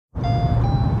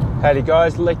Howdy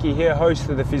guys, Lecky here, host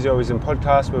of the Physioism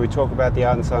podcast where we talk about the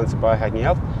art and science of biohacking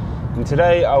health. And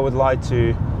today I would like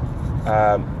to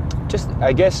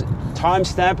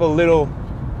timestamp a little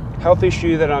health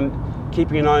issue that I'm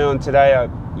keeping an eye on today.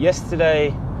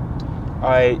 Yesterday's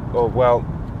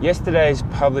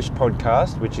published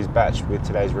podcast, which is batched with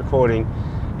today's recording,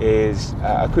 is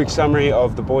a quick summary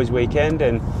of the boys' weekend.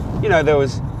 And there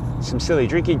was some silly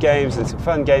drinking games and some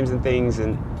fun games and things,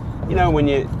 and when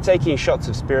you're taking shots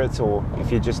of spirits, or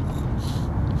if you're just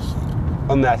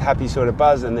on that happy sort of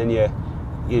buzz, and then you're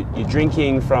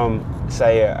drinking from,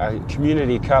 say, a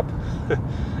community cup,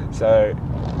 so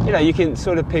you can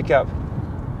sort of pick up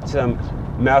some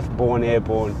mouth-borne,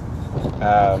 airborne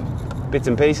bits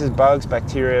and pieces, bugs,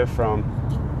 bacteria from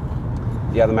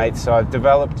the other mates. So I've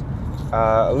developed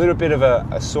a little bit of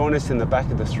a soreness in the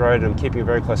back of the throat, and I'm keeping a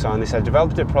very close eye on this. I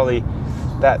developed it probably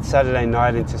that Saturday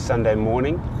night into Sunday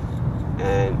morning,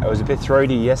 and I was a bit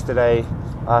throaty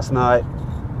last night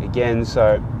again,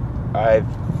 so I've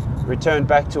returned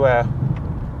back to our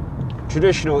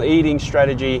traditional eating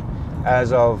strategy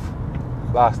as of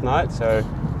last night. So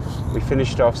we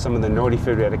finished off some of the naughty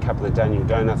food. We had a couple of Daniel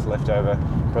donuts left over,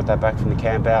 brought that back from the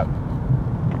camp out,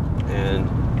 and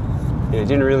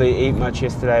didn't really eat much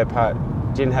yesterday,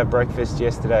 didn't have breakfast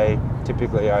yesterday.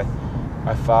 Typically I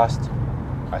fast,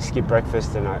 I skip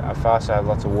breakfast, and I fast. I have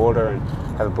lots of water and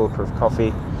have a bulletproof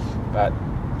coffee, but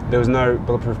there was no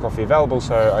bulletproof coffee available,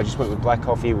 so I just went with black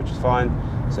coffee, which is fine.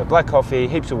 So black coffee,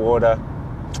 heaps of water.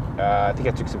 I think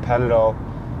I took some Panadol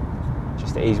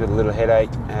just to ease with a little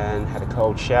headache, and had a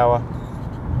cold shower,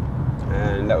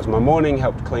 and that was my morning.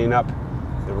 Helped clean up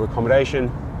the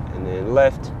accommodation, and then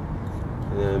left.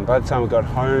 And by the time we got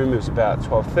home, it was about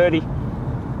 12:30,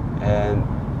 and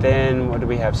then what did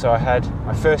we have? So I had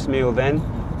my first meal then,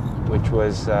 which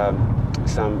was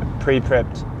some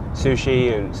pre-prepped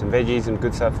sushi and some veggies and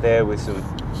good stuff there, with some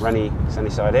runny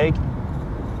Sunnyside egg.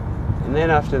 And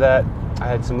then after that, I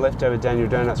had some leftover Daniel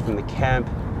donuts from the camp,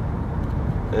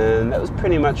 and that was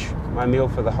pretty much my meal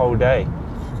for the whole day.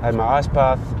 I had my ice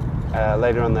bath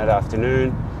later on that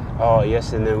afternoon. Oh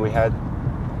yes, and then we had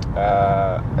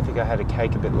I think I had a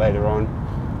cake a bit later on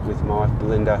with my wife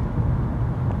Belinda,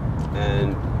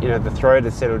 and the throat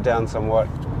had settled down somewhat.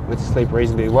 Went to sleep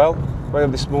reasonably well. Woke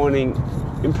up this morning,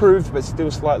 improved but still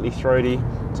slightly throaty.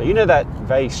 So that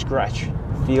vague scratch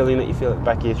feeling that you feel at the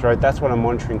back of your throat, that's what I'm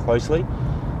monitoring closely.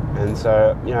 And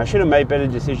so I should have made better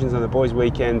decisions on the boys'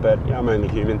 weekend, but I'm only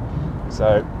human.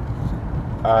 So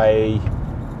I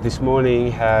this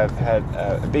morning have had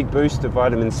a big boost of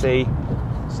vitamin C.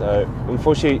 So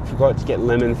unfortunately forgot to get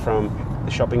lemon from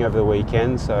the shopping over the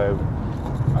weekend, so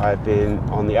I've been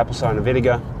on the apple cider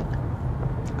vinegar.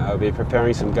 I'll be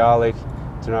preparing some garlic.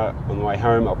 Tonight on the way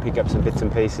home I'll pick up some bits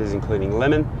and pieces, including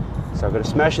lemon. So I've got to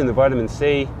smash in the vitamin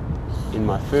C in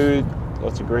my food,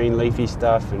 lots of green leafy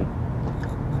stuff, and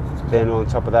then on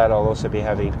top of that I'll also be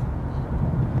having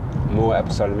more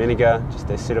apple cider vinegar just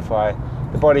to acidify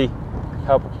the body,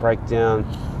 help break down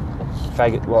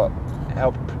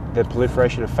help the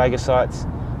proliferation of phagocytes,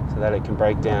 so that it can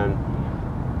break down.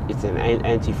 It's an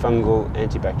antifungal,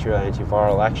 antibacterial,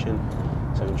 antiviral action,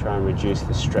 so I can try and reduce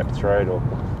the strep throat or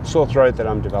sore throat that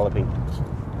I'm developing.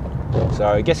 So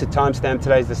I guess the timestamp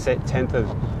today is the 10th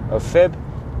of Feb.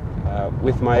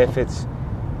 With my efforts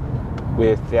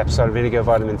with the apple cider vinegar,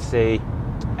 vitamin C,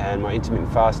 and my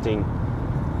intermittent fasting,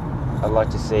 I'd like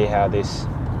to see how this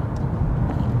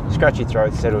scratchy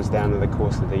throat settles down in the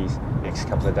course of these next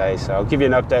couple of days. So I'll give you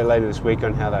an update later this week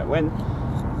on how that went.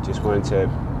 Just wanted to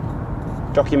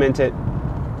document it.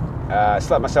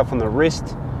 Slapped myself on the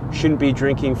wrist. Shouldn't be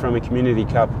drinking from a community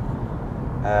cup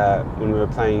when we were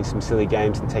playing some silly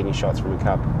games and taking shots from a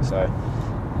cup. So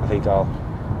I think I'll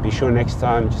be sure next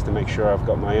time just to make sure I've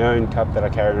got my own cup that I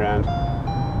carry around.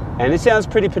 And it sounds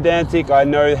pretty pedantic, I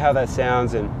know how that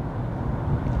sounds,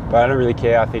 but I don't really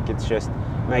care. I think it's just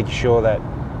making sure that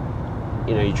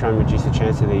you try and reduce the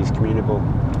chance of these communicatable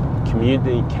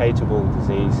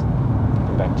disease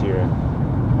and bacteria.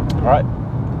 Alright,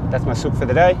 that's my sook for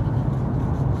the day.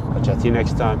 I'll chat to you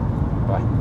next time. Bye.